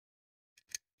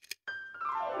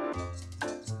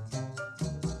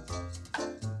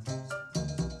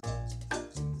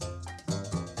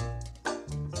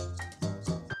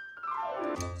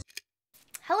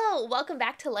Hello, welcome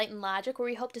back to Light and Logic, where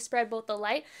we hope to spread both the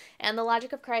light and the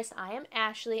logic of Christ. I am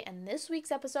Ashley, and this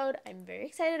week's episode I'm very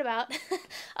excited about.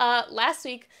 Last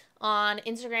week on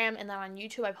Instagram and then on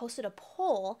YouTube, I posted a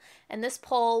poll, and this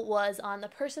poll was on the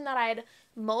person that I'd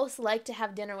most like to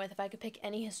have dinner with if I could pick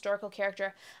any historical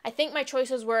character. I think my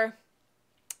choices were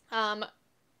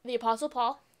the Apostle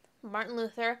Paul, Martin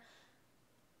Luther,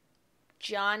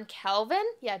 John Calvin,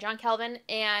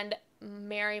 and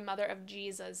Mary, Mother of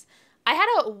Jesus. I had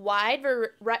a wide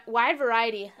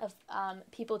variety of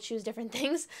people choose different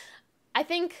things. I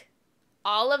think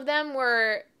all of them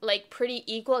were like pretty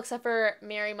equal except for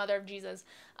Mary, Mother of Jesus.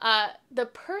 The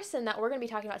person that we're going to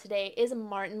be talking about today is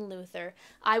Martin Luther.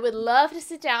 I would love to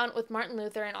sit down with Martin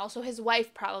Luther and also his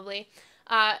wife probably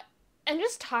and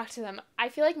just talk to them. I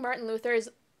feel like Martin Luther's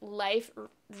life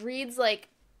reads like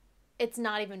it's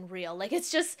not even real. Like,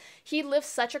 it's just, he lived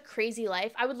such a crazy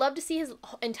life. I would love to see his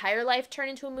entire life turn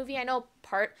into a movie. I know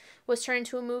part was turned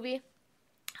into a movie.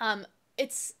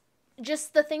 It's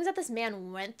just the things that this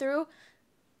man went through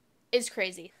is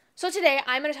crazy. So today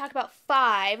I'm going to talk about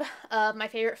 5 of my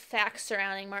favorite facts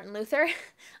surrounding Martin Luther.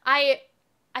 I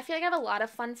feel like I have a lot of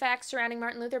fun facts surrounding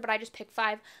Martin Luther, but I just picked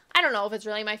 5. I don't know if it's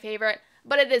really my favorite,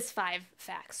 but it is 5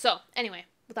 facts. So anyway,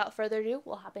 without further ado,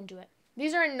 we'll hop into it.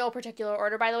 These are in no particular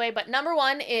order, by the way, but number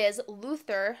 1 is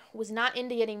Luther was not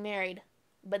into getting married,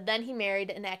 but then he married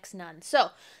an ex-nun. So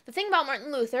the thing about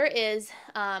Martin Luther is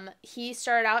he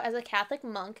started out as a Catholic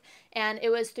monk, and it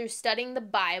was through studying the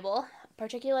Bible,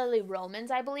 particularly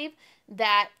Romans, I believe,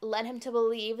 that led him to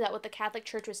believe that what the Catholic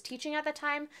Church was teaching at the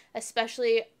time,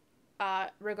 especially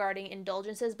regarding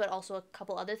indulgences, but also a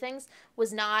couple other things,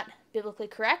 was not biblically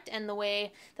correct, and the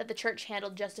way that the church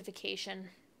handled justification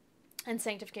and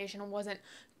sanctification wasn't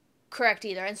correct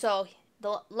either. And so,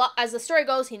 as the story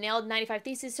goes, he nailed 95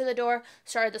 Theses to the door,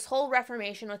 started this whole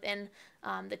reformation within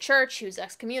the church. He was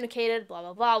excommunicated, blah,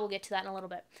 blah, blah. We'll get to that in a little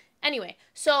bit. Anyway,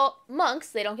 so monks,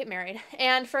 they don't get married.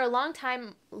 And for a long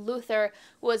time, Luther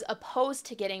was opposed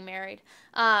to getting married.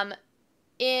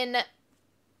 In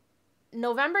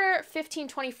November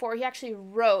 1524, he actually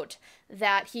wrote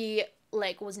that he,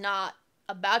 was not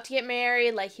about to get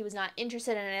married, he was not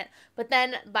interested in it. But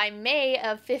then by May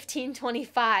of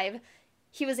 1525,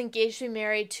 he was engaged to be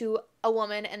married to a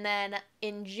woman, and then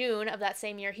in June of that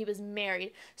same year, he was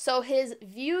married. So his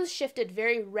views shifted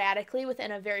very radically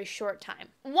within a very short time.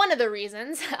 One of the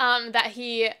reasons that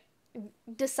he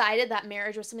decided that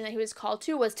marriage was something that he was called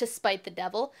to was to spite the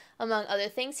devil, among other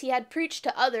things. He had preached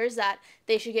to others that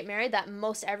they should get married, that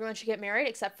most everyone should get married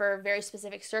except for very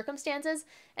specific circumstances.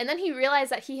 And then he realized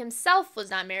that he himself was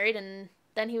not married, and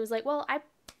then he was like, well,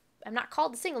 I'm not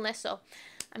called to singleness, so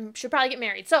I should probably get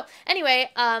married. So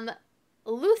anyway,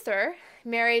 Luther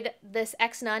married this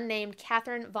ex-nun named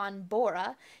Catherine von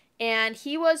Bora, and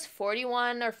he was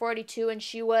 41 or 42 and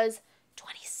she was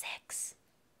 26.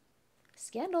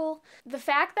 Scandal. The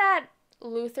fact that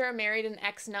Luther married an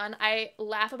ex-nun, I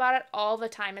laugh about it all the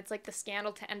time. It's like the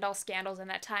scandal to end all scandals in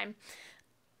that time.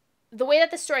 The way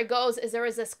that the story goes is there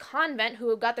was this convent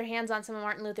who got their hands on some of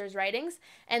Martin Luther's writings,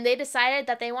 and they decided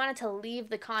that they wanted to leave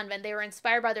the convent. They were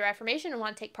inspired by the Reformation and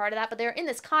wanted to take part of that, but they were in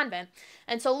this convent.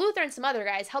 And so Luther and some other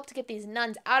guys helped to get these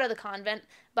nuns out of the convent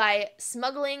by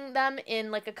smuggling them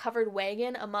in a covered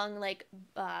wagon among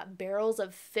barrels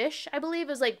of fish, I believe.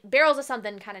 It was barrels of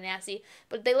something kind of nasty,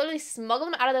 but they literally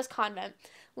smuggled them out of this convent.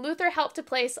 Luther helped to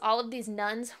place all of these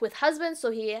nuns with husbands,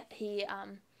 so he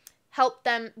help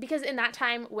them, because in that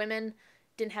time women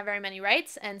didn't have very many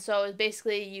rights, and so it was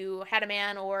basically you had a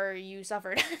man or you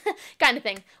suffered kind of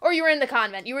thing, or you were in the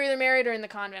convent. You were either married or in the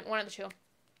convent, one of the two.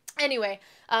 Anyway,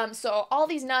 so all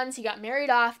these nuns, he got married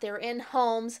off, they were in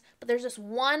homes, but there's just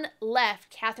one left,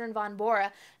 Catherine von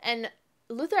Bora, and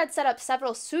Luther had set up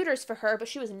several suitors for her, but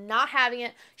she was not having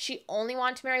it. She only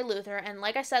wanted to marry Luther, and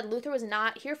like I said, Luther was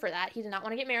not here for that. He did not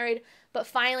want to get married, but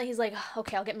finally he's like,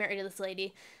 okay, I'll get married to this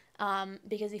lady.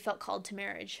 Because he felt called to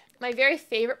marriage. My very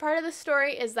favorite part of the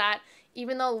story is that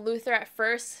even though Luther at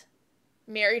first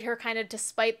married her kind of to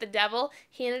spite the devil,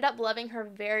 he ended up loving her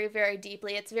very, very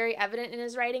deeply. It's very evident in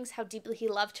his writings how deeply he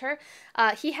loved her.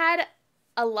 He had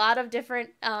a lot of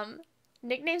different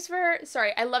nicknames for her.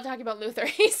 Sorry, I love talking about Luther.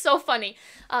 He's so funny.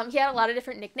 He had a lot of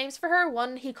different nicknames for her.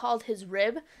 One he called her his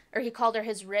rib,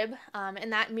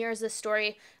 and that mirrors the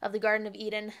story of the Garden of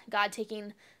Eden, God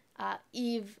taking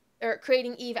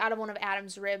creating Eve out of one of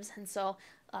Adam's ribs, and so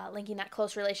linking that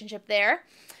close relationship there.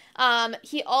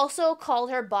 He also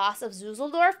called her Boss of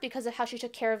Zuseldorf because of how she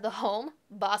took care of the home.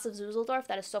 Boss of Zuseldorf,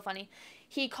 that is so funny.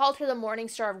 He called her the Morning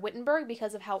Star of Wittenberg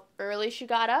because of how early she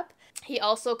got up. He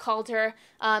also called her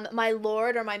my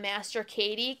lord or my master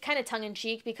Katie, kind of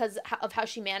tongue-in-cheek because of how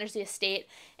she managed the estate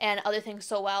and other things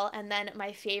so well. And then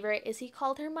my favorite is he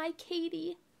called her my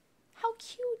Katie. How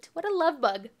cute. What a love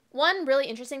bug. One really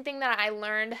interesting thing that I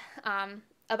learned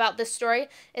about this story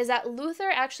is that Luther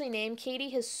actually named Katie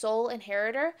his sole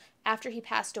inheritor after he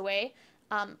passed away.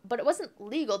 But it wasn't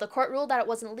legal. The court ruled that it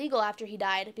wasn't legal after he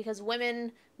died because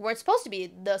women weren't supposed to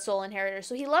be the sole inheritor.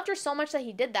 So he loved her so much that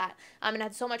he did that and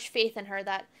had so much faith in her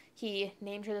that he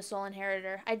named her the sole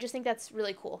inheritor. I just think that's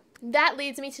really cool. That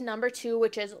leads me to number 2,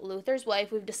 which is Luther's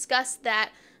wife. We've discussed that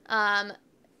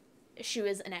she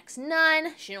was an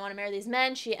ex-nun. She didn't want to marry these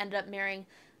men. She ended up marrying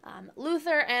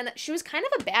Luther, and she was kind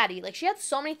of a baddie. Like, she had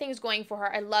so many things going for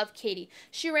her. I love Katie.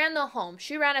 She ran the home.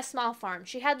 She ran a small farm.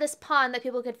 She had this pond that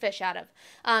people could fish out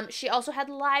of. She also had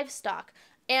livestock.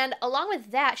 And along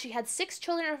with that, she had 6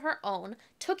 children of her own,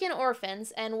 took in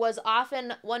orphans, and was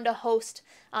often one to host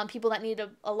people that needed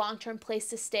a long-term place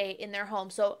to stay in their home.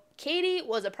 So Katie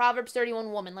was a Proverbs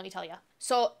 31 woman, let me tell you.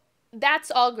 So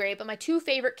that's all great, but my 2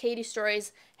 favorite Katie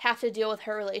stories have to deal with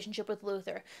her relationship with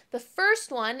Luther. The first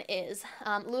one is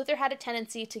Luther had a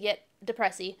tendency to get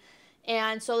depressy,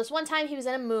 and so this one time he was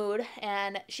in a mood,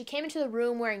 and she came into the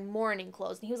room wearing mourning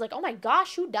clothes, and he was like, "Oh my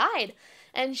gosh, who died?"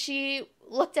 And she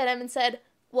looked at him and said,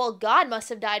 "Well, God must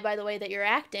have died by the way that you're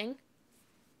acting."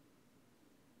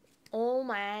 Oh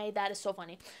my, that is so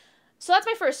funny. So that's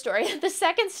my first story. The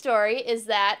second story is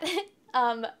that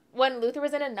when Luther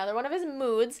was in another one of his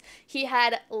moods, he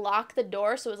had locked the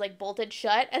door so it was like bolted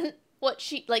shut, and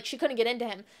she couldn't get into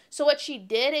him. So what she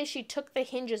did is she took the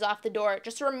hinges off the door,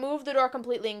 just removed the door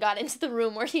completely and got into the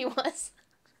room where he was.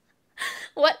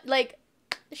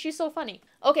 She's so funny.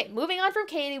 Okay, moving on from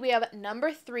Katie, we have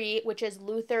number 3, which is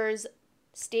Luther's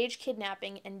stage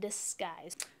kidnapping in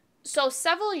disguise. So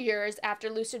several years after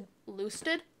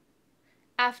Luther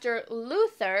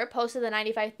posted the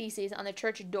 95 Theses on the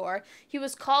church door, he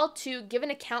was called to give an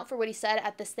account for what he said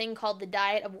at this thing called the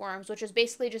Diet of Worms, which was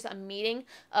basically just a meeting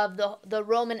of the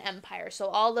Roman Empire. So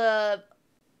all the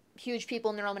huge people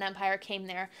in the Roman Empire came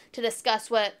there to discuss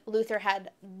what Luther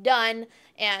had done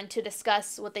and to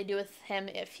discuss what they do with him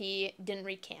if he didn't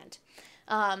recant.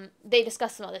 They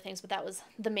discussed some other things, but that was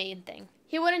the main thing.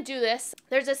 He wouldn't do this.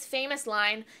 There's this famous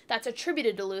line that's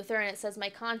attributed to Luther, and it says, "My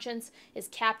conscience is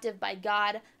captive by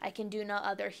God. I can do no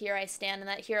other. Here I stand." And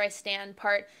that "here I stand"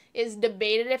 part is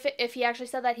debated if he actually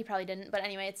said that. He probably didn't, but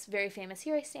anyway, it's very famous.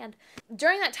 "Here I stand."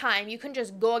 During that time, you couldn't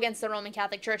just go against the Roman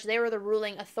Catholic Church. They were the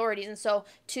ruling authorities, and so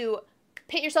to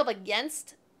pit yourself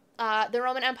against the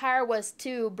Roman Empire was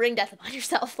to bring death upon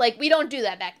yourself. Like, we don't do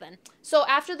that back then. So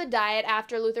after the Diet,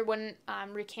 after Luther wouldn't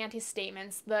recant his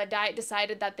statements, the Diet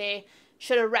decided that they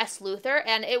should arrest Luther,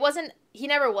 and he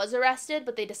never was arrested,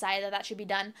 but they decided that should be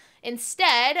done.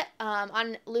 Instead,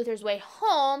 on Luther's way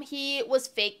home, he was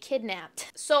fake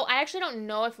kidnapped. So I actually don't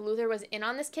know if Luther was in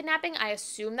on this kidnapping. I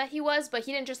assume that he was, but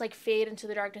he didn't just fade into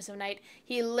the darkness of night.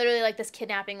 He literally, this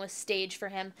kidnapping was staged for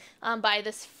him by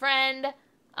this friend,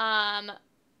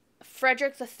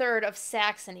 Frederick III of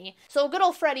Saxony. So good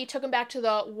old Freddy took him back to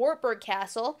the Wartburg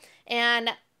Castle,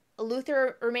 and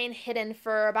Luther remained hidden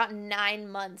for about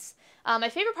 9 months. My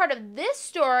favorite part of this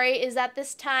story is that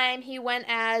this time he went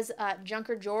as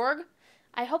Junker Jorg.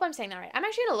 I hope I'm saying that right. I'm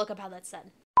actually going to look up how that's said.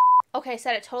 Okay, I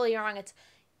said it totally wrong. It's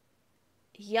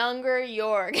Younger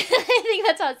Jorg. I think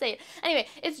that's how it's said. Anyway,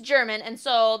 it's German, and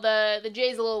so the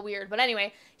J's a little weird. But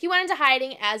anyway, he went into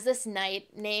hiding as this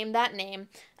knight, named that name.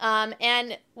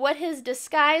 And what his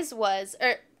disguise was,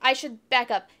 or I should back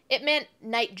up, it meant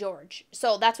Knight George.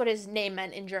 So that's what his name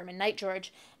meant in German, Knight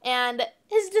George. And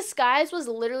his disguise was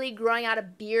literally growing out a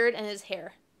beard and his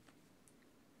hair.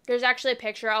 There's actually a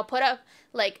picture. I'll put up,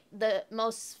 the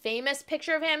most famous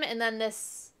picture of him, and then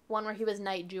this one where he was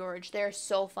Knight George. They're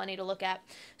so funny to look at.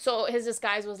 So his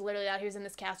disguise was literally that he was in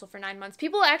this castle for 9 months.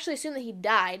 People actually assume that he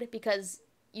died because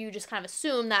you just kind of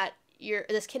assume that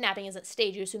this kidnapping isn't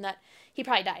staged. You assume that he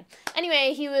probably died.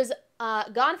 Anyway, he was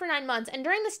gone for 9 months, and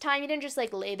during this time, he didn't just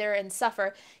lay there and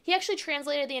suffer. He actually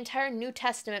translated the entire New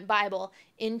Testament Bible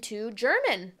into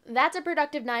German. That's a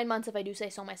productive 9 months, if I do say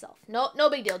so myself. No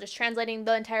big deal, just translating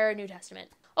the entire New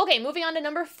Testament. Okay, moving on to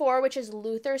number 4, which is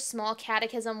Luther's Small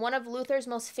Catechism. One of Luther's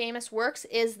most famous works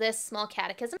is this Small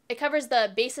Catechism. It covers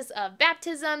the basis of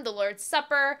baptism, the Lord's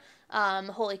Supper,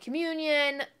 Holy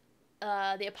Communion,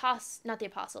 the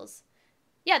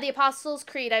Apostles'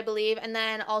 Creed, I believe, and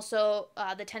then also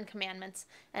the 10 Commandments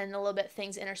and a little bit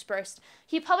things interspersed.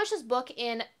 He published this book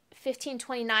in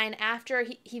 1529, after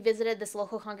he visited this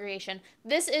local congregation.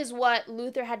 This is what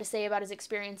Luther had to say about his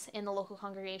experience in the local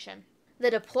congregation.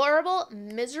 The deplorable,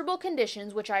 miserable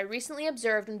conditions which I recently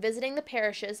observed in visiting the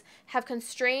parishes have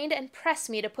constrained and pressed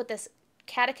me to put this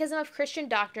Catechism of Christian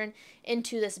Doctrine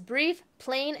into this brief,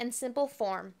 plain, and simple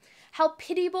form. How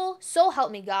pitiable, so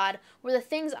help me God, were the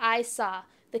things I saw.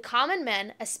 The common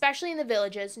man, especially in the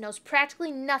villages, knows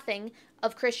practically nothing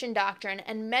of Christian doctrine,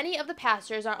 and many of the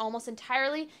pastors are almost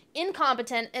entirely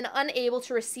incompetent and unable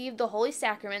to receive the holy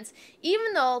sacraments,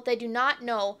 even though they do not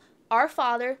know our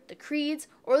Father, the creeds,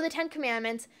 or the Ten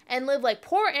Commandments, and live like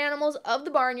poor animals of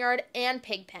the barnyard and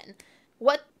pig pen.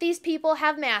 What these people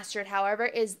have mastered, however,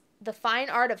 is the fine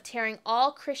art of tearing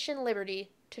all Christian liberty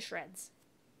to shreds.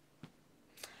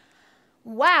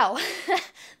 Wow,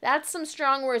 that's some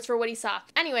strong words for what he saw.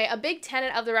 Anyway, a big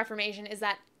tenet of the Reformation is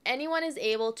that anyone is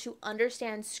able to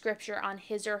understand Scripture on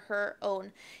his or her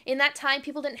own. In that time,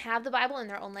 people didn't have the Bible in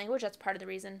their own language. That's part of the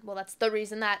reason. Well, that's the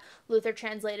reason that Luther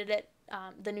translated it,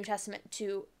 the New Testament,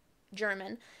 to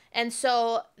German. And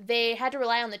so they had to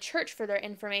rely on the church for their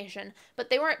information.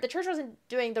 But the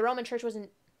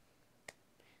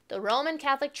Roman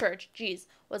Catholic Church,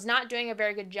 was not doing a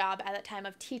very good job at that time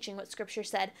of teaching what Scripture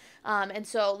said. And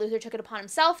so Luther took it upon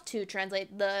himself to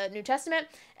translate the New Testament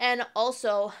and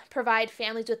also provide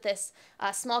families with this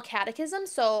small catechism.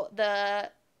 So the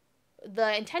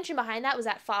intention behind that was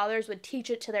that fathers would teach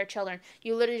it to their children.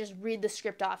 You literally just read the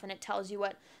script off and it tells you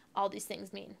what all these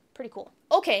things mean. Pretty cool.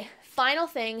 Okay, final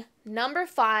thing. Number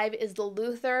 5 is the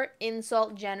Luther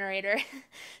insult generator.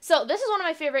 So this is one of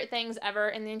my favorite things ever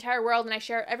in the entire world, and I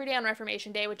share it every day on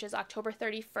Reformation Day, which is October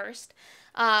 31st.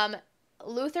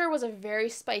 Luther was a very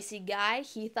spicy guy.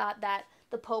 He thought that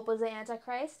the Pope was the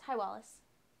Antichrist. Hi, Wallace.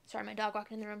 Sorry, my dog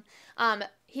walked in the room.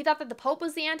 He thought that the Pope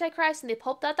was the Antichrist, and the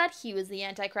Pope thought that he was the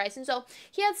Antichrist. And so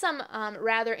he had some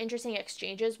rather interesting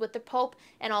exchanges with the Pope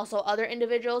and also other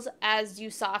individuals, as you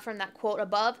saw from that quote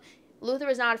above. Luther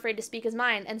was not afraid to speak his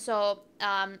mind. And so,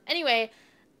 anyway,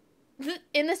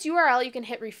 in this URL, you can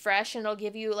hit refresh, and it'll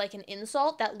give you, like, an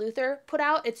insult that Luther put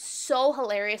out. It's so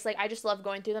hilarious. Like, I just love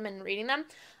going through them and reading them.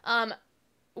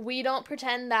 We don't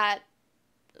pretend that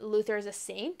Luther is a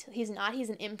saint. He's not. He's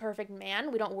an imperfect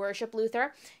man. We don't worship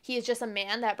Luther. He is just a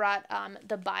man that brought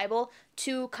the Bible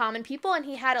to common people, and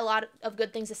he had a lot of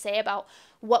good things to say about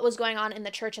what was going on in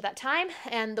the church at that time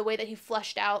and the way that he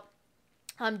fleshed out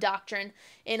doctrine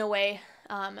in a way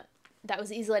that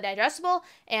was easily digestible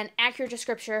and accurate to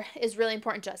Scripture is really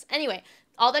important to us. Anyway,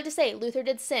 all that to say, Luther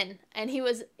did sin, and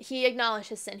he acknowledged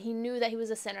his sin. He knew that he was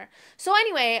a sinner. So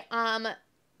anyway,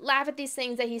 laugh at these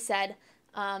things that he said.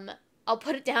 I'll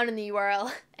put it down in the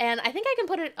URL, and I think I can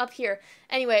put it up here.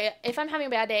 Anyway, if I'm having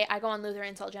a bad day, I go on Luther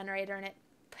Insult Generator, and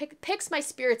it picks my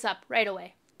spirits up right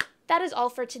away. That is all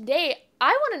for today.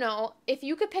 I want to know if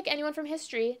you could pick anyone from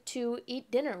history to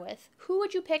eat dinner with. Who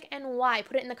would you pick and why?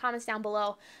 Put it in the comments down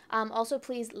below. Also,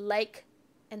 please like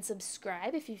and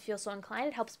subscribe if you feel so inclined.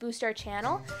 It helps boost our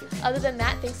channel. Other than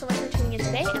that, thanks so much for tuning in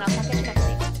today, and I'll talk to you next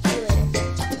week.